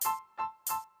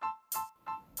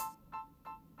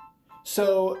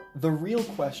So the real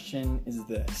question is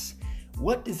this: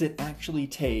 what does it actually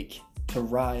take to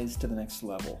rise to the next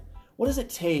level? What does it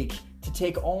take to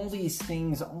take all these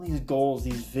things, all these goals,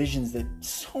 these visions that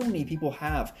so many people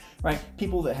have, right?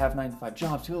 People that have 9-to-5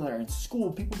 jobs, people that are in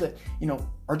school, people that,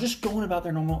 are just going about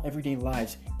their normal everyday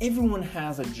lives. Everyone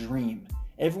has a dream.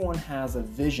 Everyone has a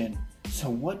vision. So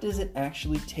what does it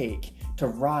actually take to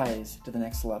rise to the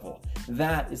next level?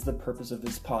 That is the purpose of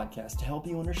this podcast, to help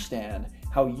you understand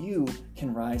how you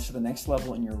can rise to the next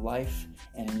level in your life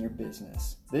and in your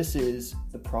business. This is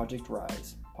the Project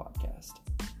Rise podcast.